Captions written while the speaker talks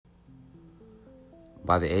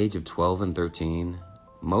By the age of 12 and 13,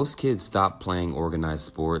 most kids stop playing organized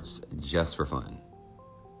sports just for fun.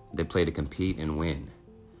 They play to compete and win.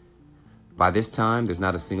 By this time, there's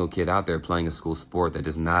not a single kid out there playing a school sport that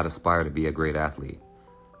does not aspire to be a great athlete.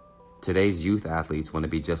 Today's youth athletes want to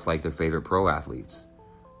be just like their favorite pro athletes.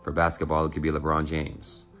 For basketball, it could be LeBron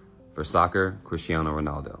James. For soccer, Cristiano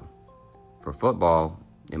Ronaldo. For football,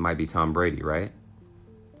 it might be Tom Brady, right?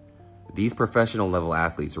 These professional level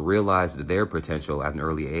athletes realized their potential at an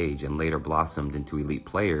early age and later blossomed into elite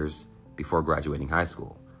players before graduating high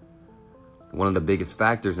school. One of the biggest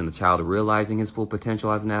factors in the child realizing his full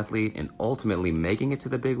potential as an athlete and ultimately making it to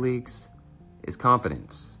the big leagues is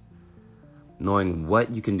confidence. Knowing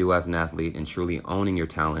what you can do as an athlete and truly owning your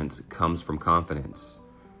talents comes from confidence.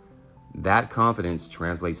 That confidence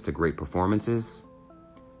translates to great performances.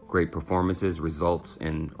 Great performances results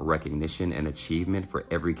in recognition and achievement for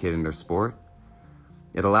every kid in their sport.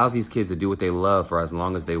 It allows these kids to do what they love for as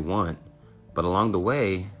long as they want. But along the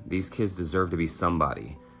way, these kids deserve to be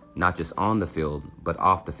somebody, not just on the field, but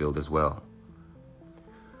off the field as well.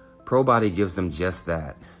 Pro Body gives them just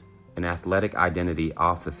that, an athletic identity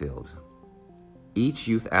off the field. Each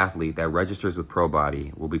youth athlete that registers with Pro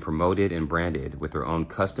Body will be promoted and branded with their own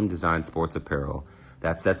custom designed sports apparel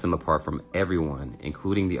that sets them apart from everyone,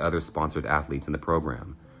 including the other sponsored athletes in the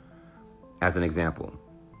program. As an example,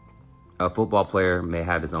 a football player may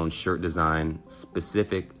have his own shirt design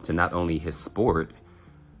specific to not only his sport,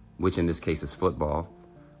 which in this case is football,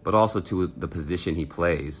 but also to the position he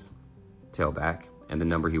plays, tailback, and the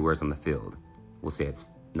number he wears on the field. We'll say it's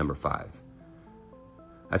number 5.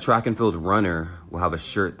 A track and field runner will have a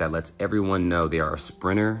shirt that lets everyone know they are a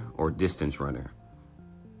sprinter or distance runner.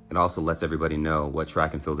 It also lets everybody know what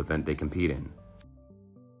track and field event they compete in.